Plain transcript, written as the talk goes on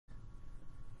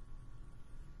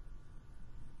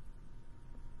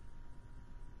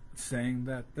saying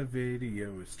that the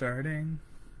video is starting,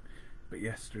 but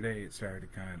yesterday it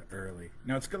started kind of early.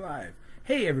 Now it's live.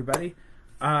 Hey everybody,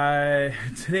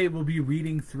 today we'll be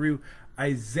reading through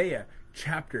Isaiah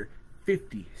chapter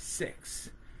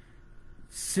 56.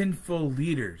 Sinful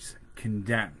leaders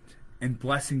condemned and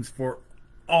blessings for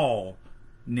all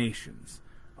nations.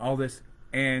 All this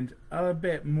and a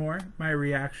bit more, my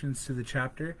reactions to the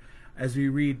chapter as we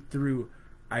read through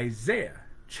Isaiah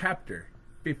chapter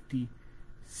 56.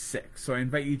 So I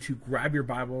invite you to grab your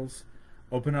Bibles,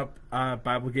 open up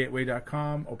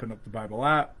BibleGateway.com, open up the Bible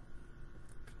app.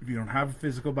 If you don't have a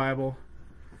physical Bible,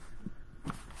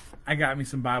 I got me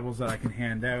some Bibles that I can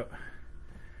hand out.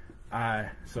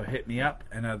 So hit me up,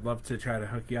 and I'd love to try to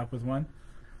hook you up with one.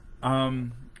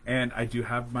 And I do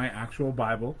have my actual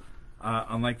Bible,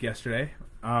 unlike yesterday.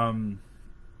 I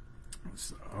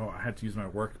had to use my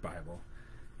work Bible.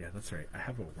 Yeah, that's right. I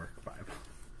have a work Bible.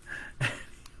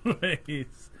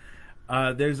 Anyways,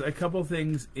 there's a couple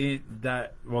things in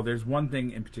that. Well, there's one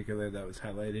thing in particular that was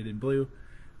highlighted in blue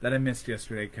that I missed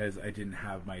yesterday because I didn't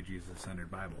have my Jesus-centered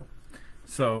Bible.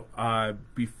 So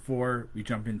before we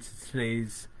jump into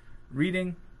today's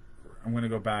reading, I'm going to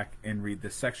go back and read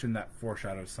this section that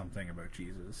foreshadows something about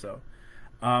Jesus. So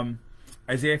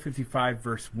Isaiah 55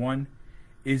 verse 1,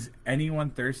 "Is anyone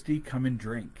thirsty? Come and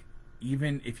drink.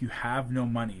 Even if you have no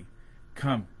money,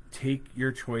 come, take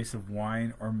your choice of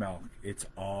wine or milk. It's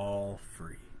all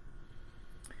free."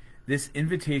 This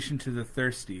invitation to the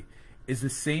thirsty is the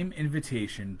same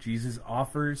invitation Jesus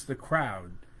offers the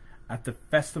crowd at the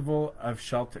Festival of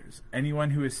Shelters.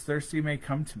 "Anyone who is thirsty may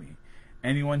come to me.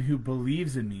 Anyone who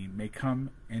believes in me may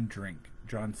come and drink."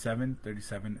 John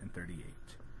 7:37 and 38.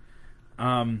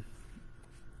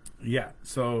 Yeah,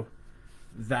 so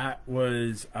that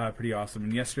was pretty awesome.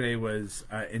 And yesterday was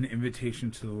an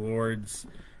invitation to the Lord's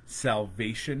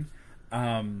salvation,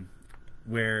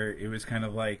 where it was kind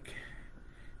of like,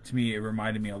 to me, it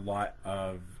reminded me a lot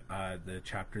of the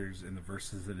chapters and the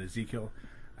verses in Ezekiel.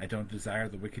 "I don't desire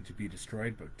the wicked to be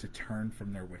destroyed, but to turn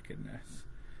from their wickedness."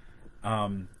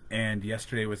 And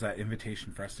yesterday was that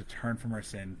invitation for us to turn from our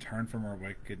sin, turn from our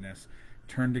wickedness,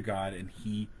 turn to God, and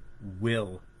He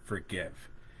will forgive.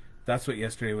 That's what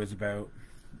yesterday was about.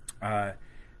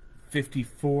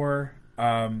 54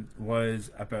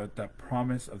 was about the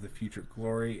promise of the future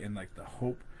glory and like the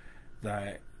hope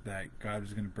that God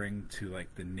was going to bring to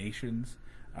like the nations,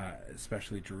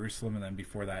 especially Jerusalem. And then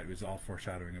before that, it was all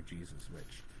foreshadowing of Jesus,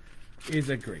 which is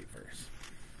a great verse,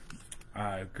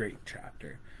 great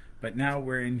chapter. But now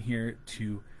we're in here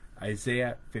to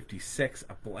Isaiah 56,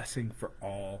 a blessing for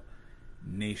all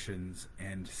nations,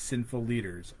 and sinful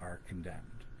leaders are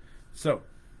condemned. So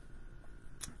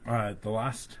the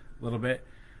last little bit,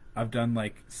 I've done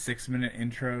like 6-minute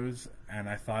intros, and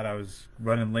I thought I was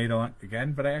running late on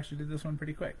again, but I actually did this one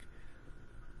pretty quick.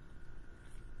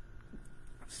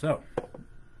 So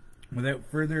without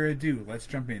further ado, let's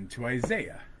jump into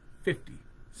Isaiah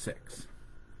 56.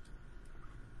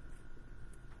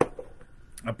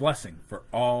 A blessing for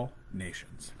all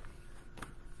nations.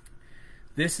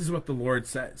 This is what the Lord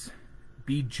says: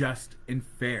 "Be just and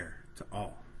fair to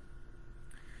all.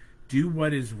 Do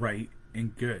what is right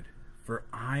and good, for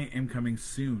I am coming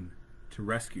soon to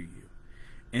rescue you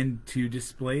and to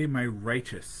display my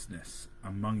righteousness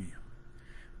among you.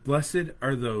 Blessed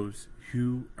are those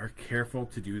who are careful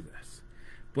to do this.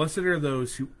 Blessed are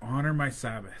those who honor my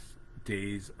Sabbath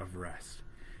days of rest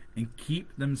and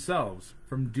keep themselves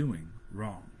from doing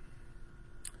wrong."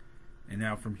 And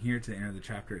now from here to the end of the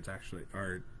chapter, it's actually,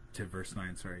 or to verse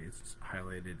 9, sorry, it's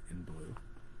highlighted in blue.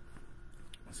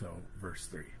 So verse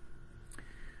 3.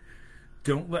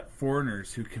 "Don't let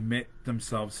foreigners who commit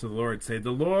themselves to the Lord say,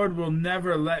 'The Lord will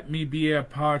never let me be a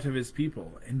part of his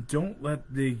people.' And don't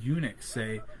let the eunuch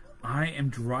say, 'I'm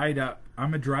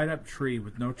a dried up tree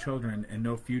with no children and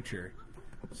no future.'"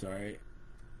 Sorry.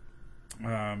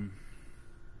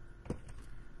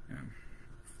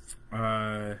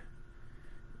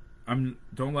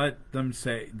 Don't let them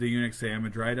say, the eunuch say, "I'm a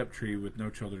dried up tree with no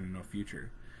children and no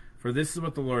future." For this is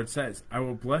what the Lord says: "I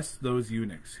will bless those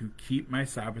eunuchs who keep my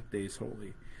Sabbath days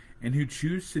holy, and who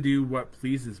choose to do what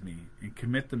pleases me and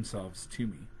commit themselves to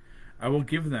me. I will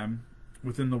give them,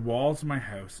 within the walls of my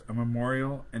house, a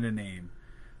memorial and a name,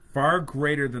 far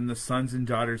greater than the sons and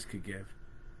daughters could give.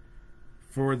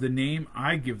 For the name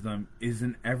I give them is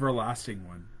an everlasting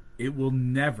one. It will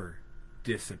never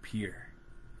disappear.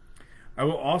 I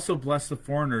will also bless the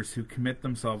foreigners who commit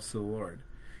themselves to the Lord,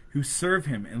 who serve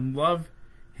him and love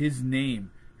his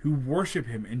name, who worship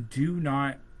him and do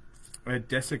not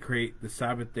desecrate the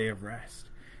Sabbath day of rest,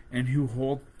 and who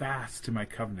hold fast to my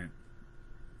covenant.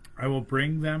 I will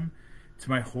bring them to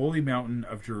my holy mountain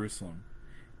of Jerusalem,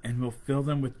 and will fill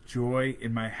them with joy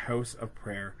in my house of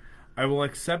prayer. I will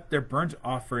accept their burnt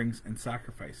offerings and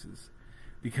sacrifices,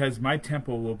 because my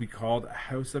temple will be called a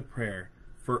house of prayer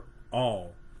for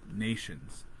all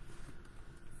nations.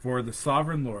 For the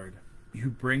sovereign Lord, who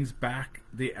brings back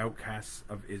the outcasts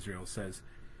of Israel, says,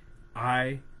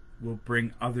 I will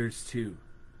bring others too,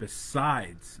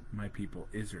 besides my people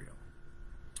Israel.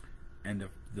 End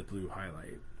of the blue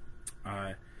highlight.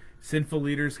 Sinful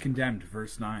leaders condemned,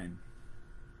 verse 9.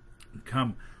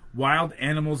 Come, wild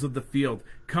animals of the field,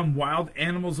 come, wild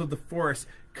animals of the forest,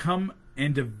 come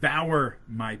and devour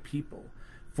my people.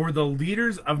 For the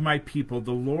leaders of my people,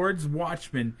 the Lord's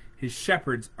watchmen, his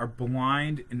shepherds, are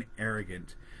blind and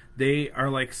arrogant. They are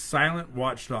like silent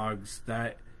watchdogs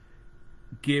that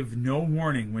give no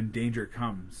warning when danger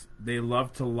comes. They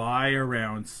love to lie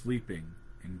around sleeping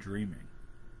and dreaming.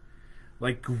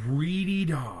 Like greedy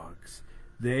dogs,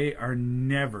 they are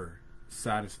never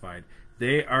satisfied.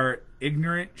 They are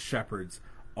ignorant shepherds,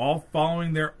 all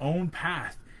following their own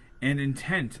path and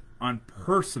intent on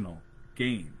personal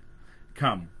gain.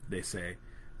 Come, they say,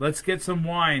 let's get some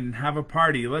wine and have a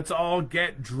party. Let's all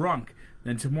get drunk.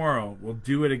 Then tomorrow we'll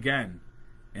do it again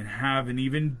and have an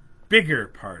even bigger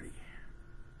party.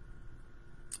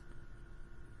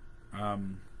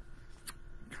 Kind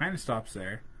of stops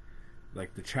there,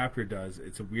 like the chapter does.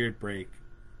 It's a weird break.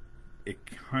 It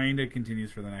kind of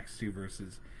continues for the next two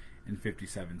verses in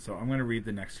 57. So I'm going to read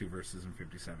the next two verses in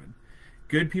 57.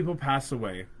 Good people pass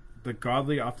away, the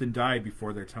godly often die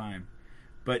before their time.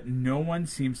 But no one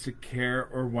seems to care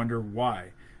or wonder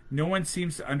why. No one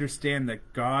seems to understand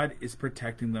that God is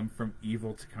protecting them from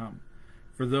evil to come.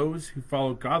 For those who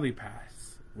follow godly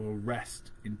paths will rest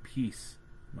in peace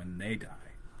when they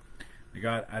die. May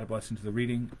God add a blessing to the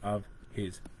reading of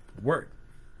his word.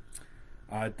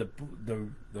 The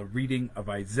reading of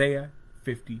Isaiah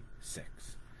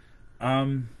 56.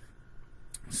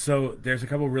 So there's a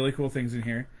couple really cool things in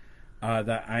here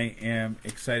that I am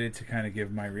excited to kind of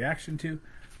give my reaction to.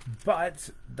 But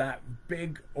that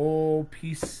big old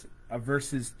piece of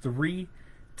verses 3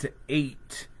 to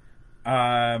 8,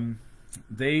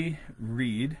 they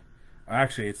read,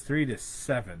 actually it's 3 to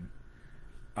 7,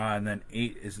 and then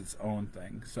 8 is its own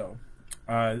thing. So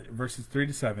verses 3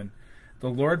 to 7, the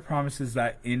Lord promises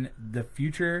that in the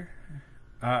future,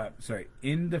 the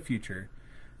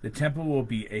temple will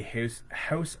be a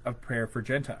house of prayer for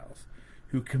Gentiles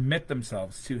who commit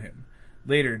themselves to him.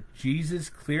 Later,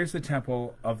 Jesus clears the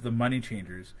temple of the money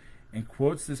changers and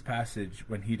quotes this passage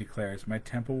when he declares, my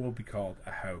temple will be called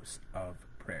a house of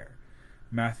prayer.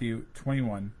 Matthew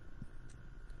 21,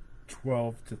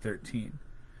 12 to 13.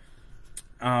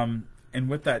 And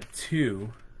with that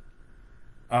too,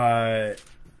 if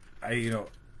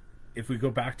we go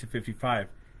back to 55,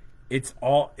 it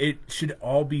should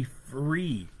all be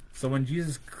free. So when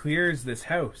Jesus clears this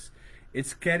house,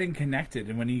 it's getting connected,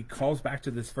 and when he calls back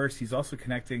to this verse, he's also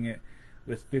connecting it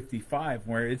with 55,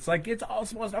 where it's like it's all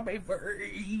supposed to be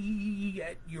free,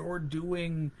 yet you're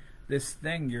doing this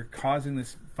thing. You're causing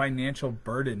this financial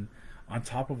burden on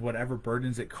top of whatever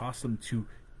burdens it costs them to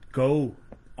go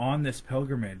on this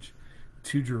pilgrimage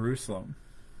to Jerusalem.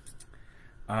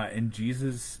 And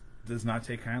Jesus does not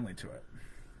take kindly to it.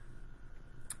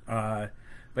 But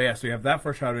yeah, so we have that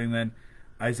foreshadowing then.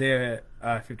 Isaiah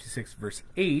 56 verse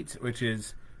 8, which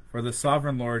is, for the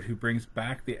sovereign Lord who brings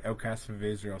back the outcasts of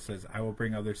Israel says, I will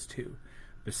bring others too,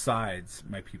 besides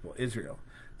my people Israel.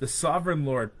 The sovereign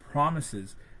Lord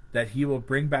promises that he will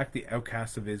bring back the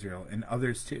outcasts of Israel and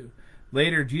others too.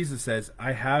 Later, Jesus says,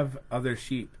 I have other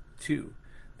sheep too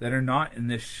that are not in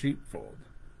this sheepfold.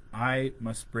 I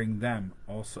must bring them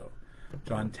also.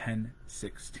 John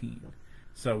 10:16.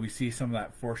 So we see some of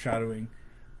that foreshadowing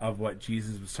of what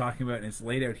Jesus was talking about, and it's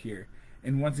laid out here.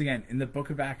 And once again, in the book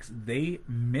of Acts, they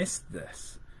missed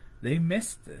this. They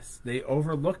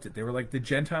overlooked it. They were like, the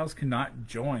Gentiles cannot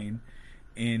join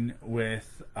in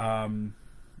with,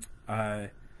 the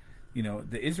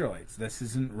Israelites. This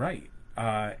isn't right.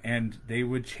 And they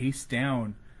would chase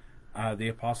down the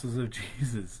apostles of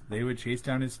Jesus. They would chase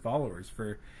down his followers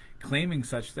for claiming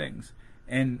such things.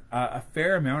 And a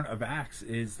fair amount of Acts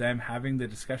is them having the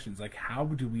discussions, like, how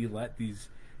do we let these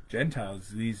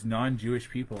Gentiles, these non-Jewish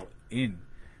people, in?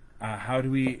 How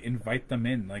do we invite them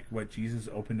in, like what Jesus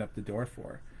opened up the door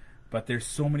for? But there's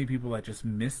so many people that just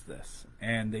missed this,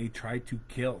 and they tried to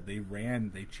kill, they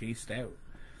ran, they chased out.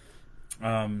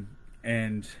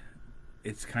 And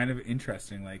it's kind of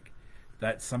interesting, like,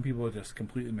 that some people just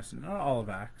completely missed it. Not all of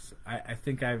Acts. I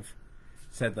think I've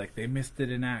said, like, they missed it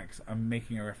in Acts. I'm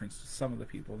making a reference to some of the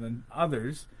people. Then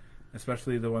others,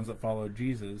 especially the ones that followed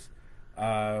Jesus,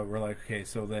 we're like, okay,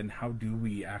 so then how do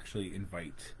we actually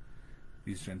invite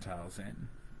these Gentiles in?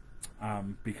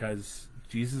 Because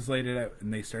Jesus laid it out,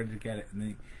 and they started to get it,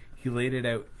 and he laid it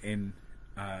out in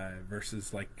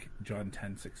verses like John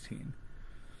 10:16.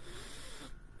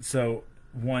 So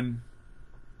one,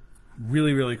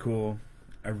 really, really cool.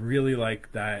 I really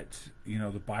like that,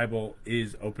 the Bible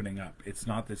is opening up. It's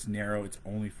not this narrow, it's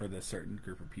only for this certain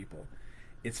group of people.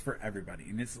 It's for everybody,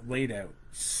 and it's laid out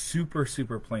super,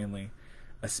 super plainly,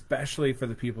 especially for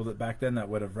the people that back then that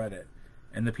would have read it,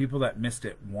 and the people that missed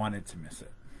it wanted to miss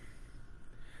it.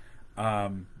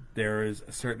 There is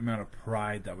a certain amount of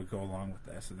pride that would go along with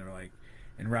this, and they're like,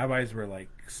 and rabbis were like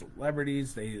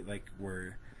celebrities. They like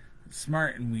were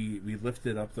smart, and we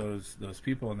lifted up those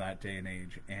people in that day and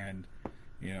age, and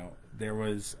there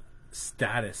was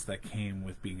status that came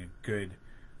with being a good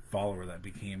follower, that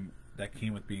came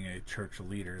with being a church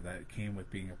leader, that came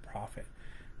with being a prophet,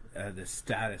 this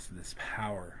status, this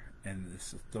power, and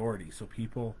this authority. So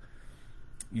people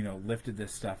lifted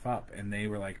this stuff up, and they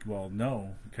were like, well,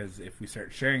 no, because if we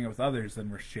start sharing it with others, then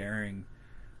we're sharing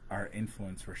our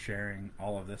influence, we're sharing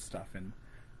all of this stuff, and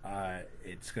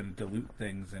it's going to dilute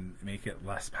things and make it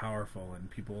less powerful, and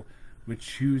people would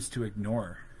choose to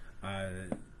ignore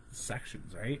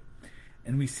sections, right?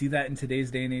 And we see that in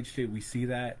today's day and age too. We see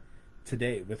that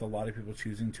today with a lot of people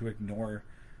choosing to ignore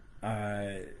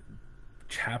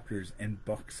chapters and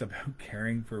books about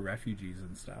caring for refugees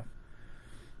and stuff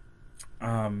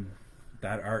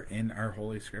that are in our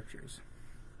holy scriptures.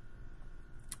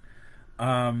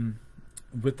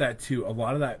 With that too, a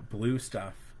lot of that blue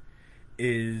stuff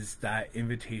is that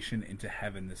invitation into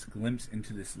heaven, this glimpse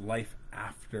into this life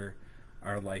after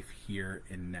our life here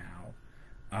and now,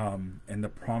 and the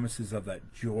promises of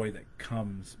that joy that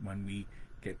comes when we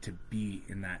get to be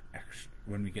in that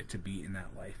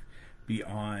life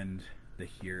beyond the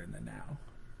here and the now,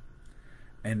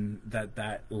 and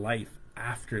that life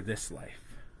after this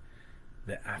life,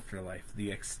 the afterlife,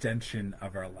 the extension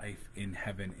of our life in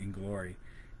heaven in glory,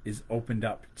 is opened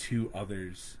up to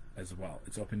others as well.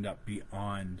 It's opened up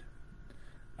beyond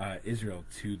Israel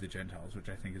to the Gentiles, which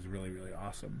I think is really, really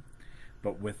awesome.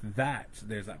 But with that,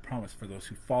 there's that promise for those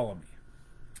who follow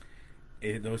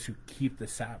me, those who keep the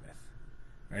Sabbath,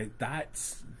 right?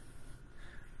 That's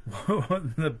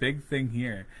the big thing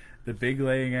here. The big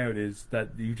laying out is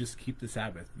that you just keep the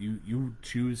Sabbath. You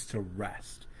choose to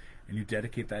rest, and you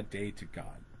dedicate that day to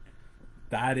God.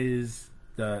 That is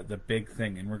the big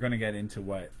thing, and we're going to get into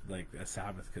what like a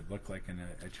Sabbath could look like in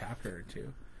a chapter or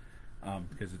two,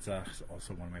 because it's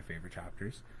also one of my favorite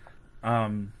chapters.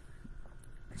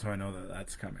 So I know that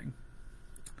that's coming.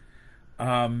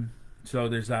 So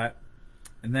there's that,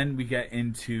 and then we get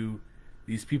into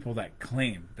these people that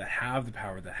claim, that have the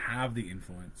power, that have the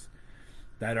influence,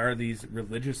 that are these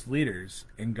religious leaders,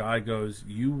 and God goes,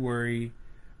 you worry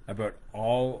about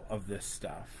all of this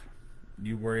stuff.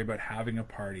 You worry about having a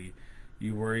party.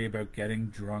 You worry about getting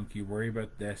drunk. You worry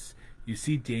about this. You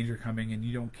see danger coming, and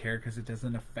you don't care because it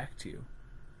doesn't affect you.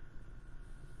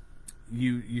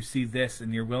 You see this,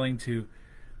 and you're willing to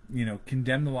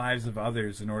condemn the lives of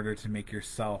others in order to make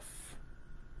yourself,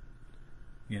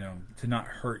 to not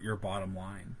hurt your bottom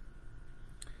line.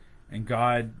 And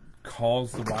God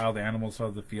calls the wild animals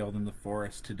of the field and the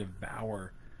forest to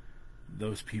devour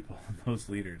those people, those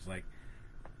leaders. Like,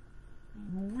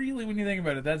 really, when you think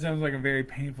about it, that sounds like a very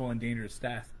painful and dangerous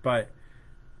death. But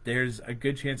there's a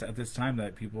good chance at this time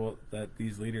that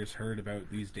these leaders heard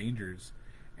about these dangers,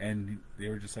 and they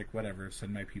were just like, whatever,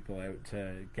 send my people out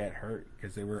to get hurt,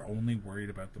 because they were only worried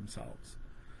about themselves.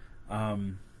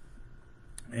 And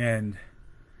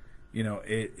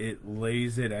it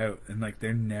lays it out, and like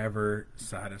they're never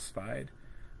satisfied.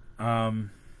 They're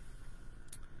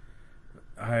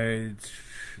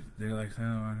like,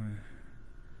 oh,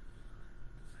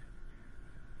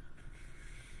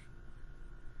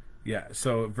 yeah.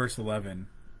 So verse 11,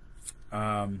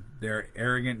 they're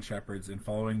arrogant shepherds and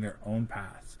following their own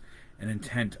paths and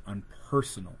intent on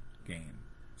personal gain.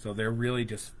 So they're really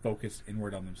just focused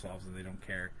inward on themselves, and they don't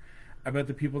care about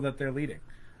the people that they're leading.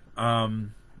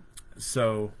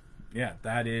 So yeah,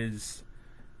 that is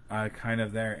kind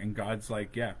of there. And God's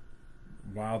like, yeah,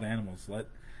 wild animals, let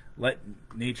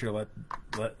nature,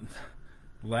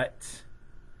 let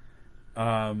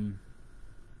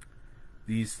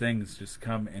these things just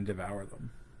come and devour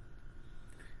them.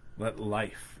 Let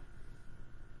life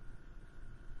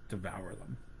devour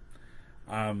them.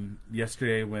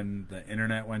 Yesterday when the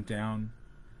internet went down,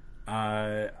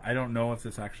 I don't know if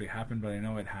this actually happened, but I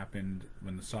know it happened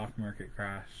when the stock market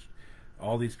crashed.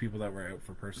 All these people that were out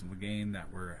for personal gain, that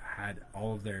had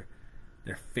all of their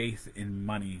faith in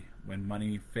money when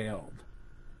money failed,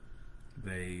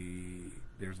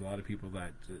 There's a lot of people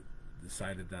that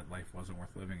decided that life wasn't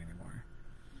worth living anymore.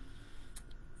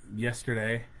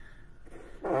 Yesterday,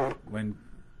 when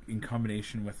in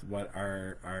combination with what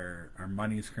our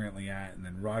money is currently at, and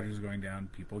then Rogers going down,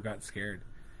 people got scared,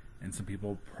 and some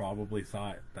people probably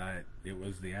thought that it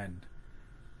was the end,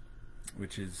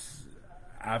 which is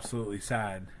absolutely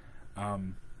sad. I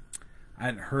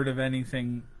hadn't heard of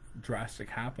anything drastic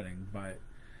happening, but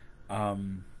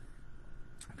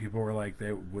people were like,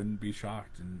 they wouldn't be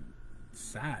shocked, and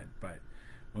sad. But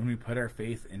when we put our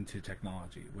faith into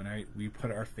technology, we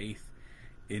put our faith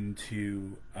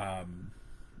into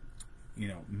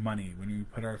money, when we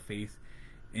put our faith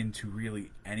into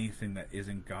really anything that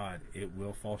isn't God, it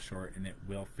will fall short and it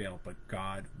will fail, but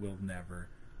God will never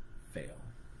fail.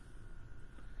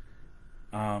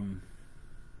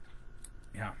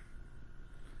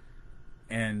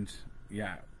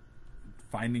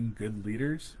 Finding good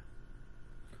leaders,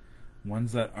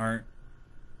 ones that aren't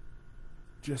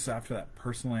just after that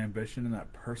personal ambition and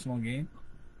that personal gain,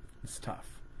 is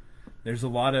tough. There's a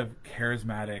lot of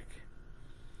charismatic,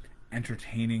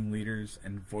 entertaining leaders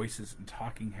and voices and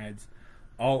talking heads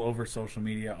all over social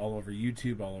media, all over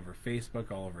YouTube, all over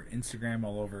Facebook, all over Instagram,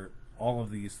 all over all of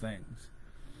these things.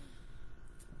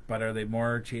 But are they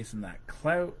more chasing that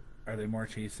clout? Are they more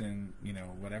chasing,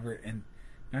 whatever? And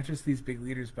not just these big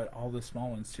leaders, but all the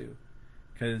small ones too.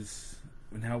 Because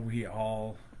now we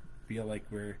all feel like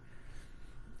we're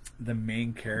the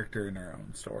main character in our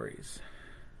own stories.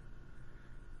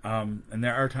 And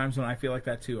there are times when I feel like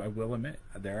that too. I will admit,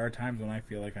 there are times when I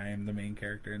feel like I am the main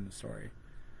character in the story.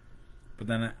 But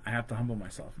then I have to humble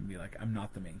myself and be like, I'm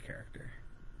not the main character.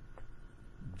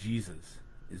 Jesus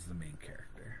is the main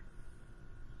character.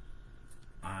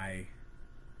 I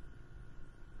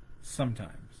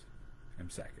sometimes am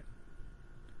second,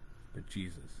 but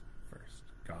Jesus first,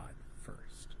 God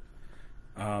first.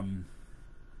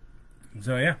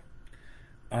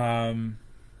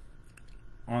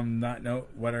 On that note,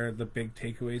 what are the big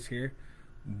takeaways here?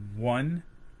 One,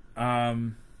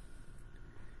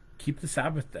 keep the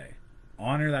Sabbath day.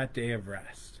 Honor that day of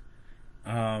rest.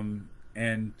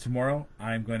 And tomorrow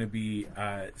I'm going to be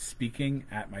speaking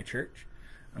at my church.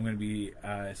 I'm going to be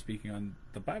speaking on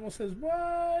The Bible Says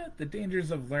What? The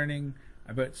dangers of learning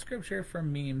about Scripture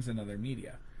from memes and other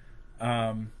media.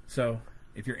 So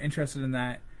if you're interested in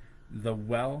that, The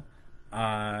Well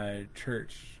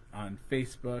Church on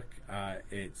Facebook.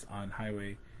 It's on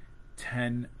Highway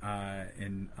 10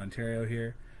 in Ontario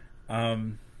here.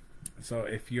 So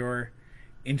if you're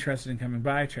interested in coming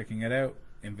by, checking it out,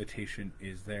 invitation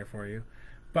is there for you.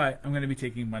 But I'm going to be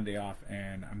taking Monday off,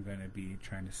 and I'm going to be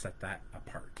trying to set that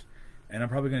apart. And I'm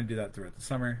probably going to do that throughout the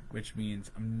summer, which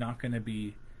means I'm not going to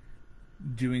be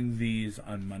doing these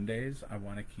on Mondays. I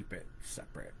want to keep it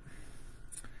separate.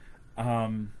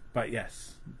 But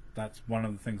yes, that's one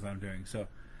of the things I'm doing. So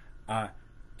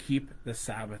keep the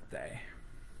Sabbath day.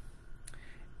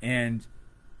 And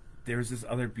there's this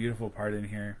other beautiful part in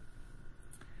here.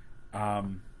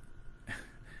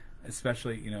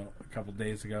 Especially, a couple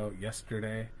days ago,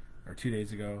 yesterday or 2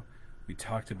 days ago, we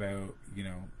talked about,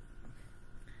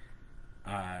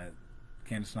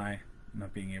 Candace and I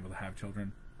not being able to have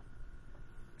children,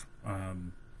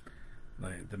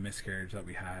 like the miscarriage that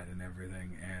we had and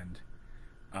everything, and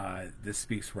this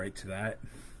speaks right to that.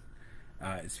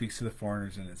 It speaks to the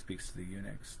foreigners and it speaks to the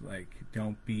eunuchs. Like,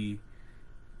 don't be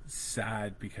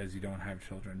sad because you don't have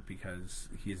children, because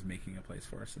He is making a place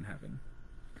for us in heaven.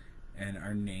 And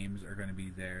our names are going to be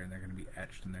there, and they're going to be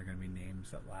etched, and they're going to be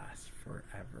names that last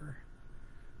forever,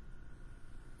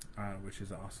 which is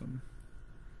awesome.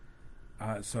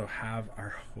 So have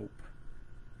our hope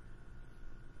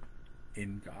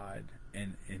in God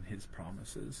and in His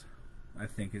promises, I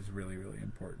think, is really, really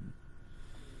important.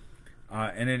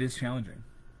 And it is challenging.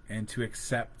 And to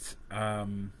accept,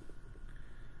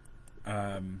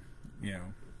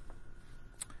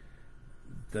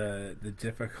 the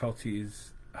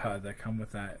difficulties that come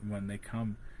with that, when they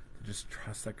come, to just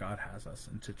trust that God has us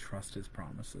and to trust His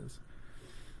promises.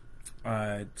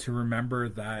 To remember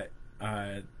that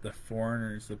the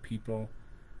foreigners, the people,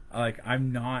 I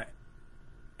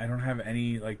don't have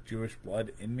any Jewish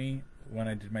blood in me when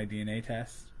I did my DNA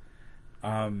test.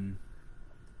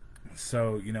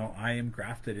 So I am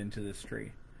grafted into this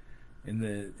tree,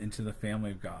 into the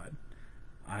family of God.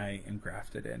 I am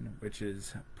grafted in, which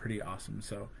is pretty awesome.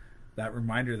 So that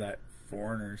reminder that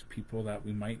foreigners, people that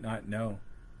we might not know,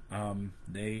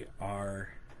 they are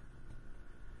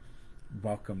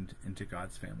welcomed into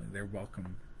God's family. They're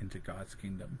welcome into God's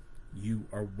kingdom. You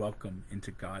are welcome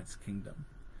into God's kingdom.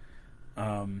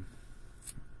 And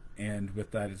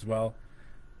with that as well,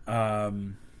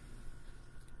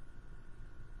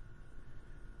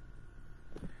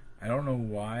 I don't know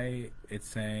why it's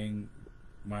saying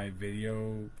my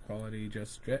video quality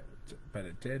just dripped, but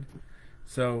it did.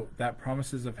 So that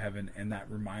promises of heaven and that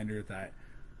reminder that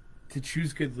to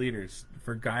choose good leaders,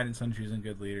 for guidance on choosing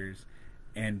good leaders,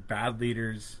 and bad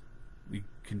leaders, we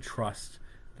can trust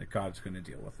that God's going to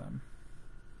deal with them.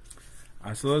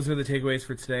 So those are the takeaways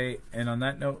for today. And on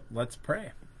that note, let's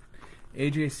pray.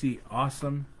 AJC,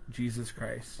 awesome Jesus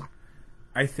Christ,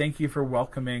 I thank you for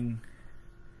welcoming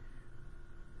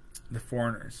the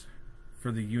foreigners,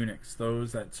 for the eunuchs,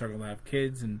 those that struggle to have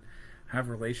kids and have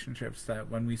relationships, that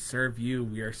when we serve you,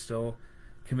 we are still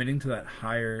committing to that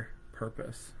higher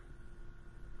purpose.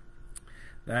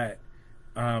 That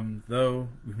though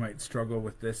we might struggle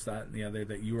with this, that, and the other,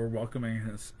 that you are welcoming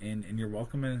us in, and you're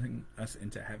welcoming us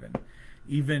into heaven.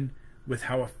 Even with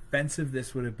how offensive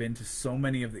this would have been to so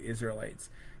many of the Israelites,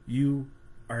 you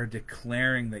are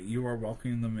declaring that you are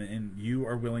welcoming them in. You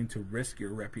are willing to risk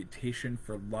your reputation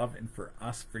for love and for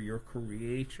us, for your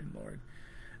creation, Lord.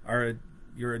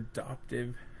 Your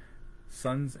adoptive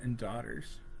sons and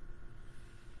daughters.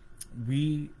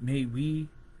 May we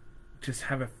just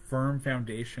have a firm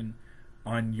foundation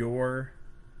on your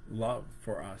love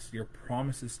for us, your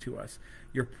promises to us,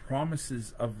 your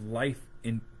promises of life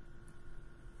in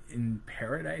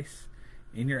paradise,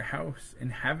 in your house,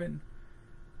 in heaven.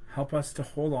 Help us to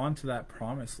hold on to that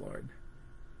promise, Lord.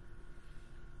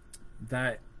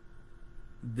 That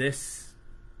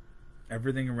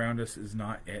everything around us is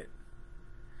not it.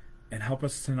 And help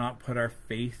us to not put our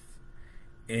faith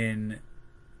in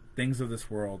things of this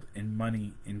world, in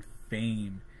money, in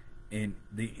fame, in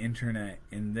the internet,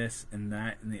 in this and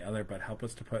that and the other, but help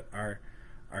us to put our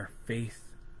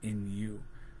faith in you,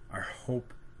 our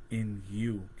hope in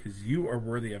you, because you are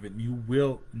worthy of it. You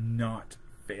will not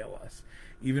fail us.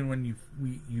 Even when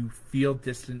you feel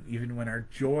distant, even when our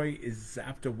joy is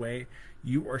zapped away,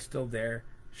 you are still there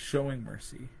showing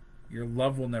mercy. Your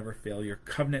love will never fail. Your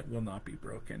covenant will not be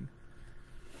broken.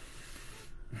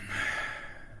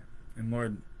 And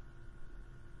Lord,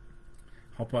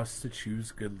 help us to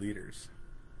choose good leaders.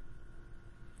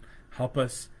 Help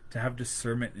us to have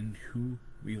discernment in who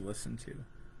we listen to.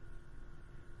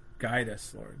 Guide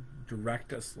us, Lord.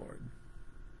 Direct us, Lord.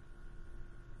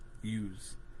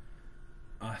 Use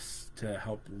us to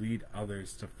help lead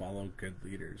others to follow good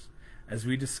leaders. As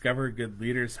we discover good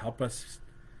leaders, help us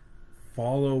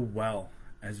follow well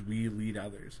as we lead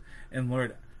others. And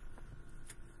Lord,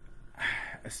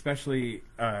 especially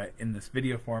in this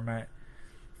video format,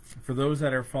 for those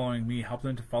that are following me, help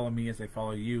them to follow me as I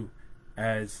follow you,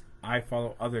 as I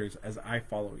follow others, as I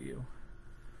follow you.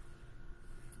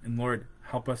 And Lord,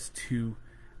 help us to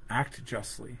act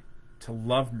justly, to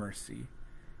love mercy,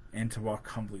 and to walk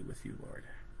humbly with you, Lord.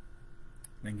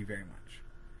 Thank you very much.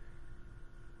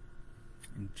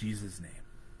 In Jesus' name,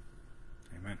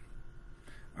 amen.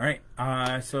 All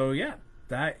right, so yeah,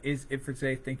 that is it for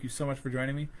today. Thank you so much for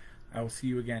joining me. I will see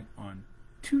you again on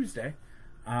Tuesday.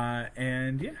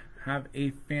 And yeah, have a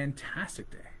fantastic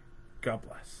day. God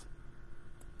bless.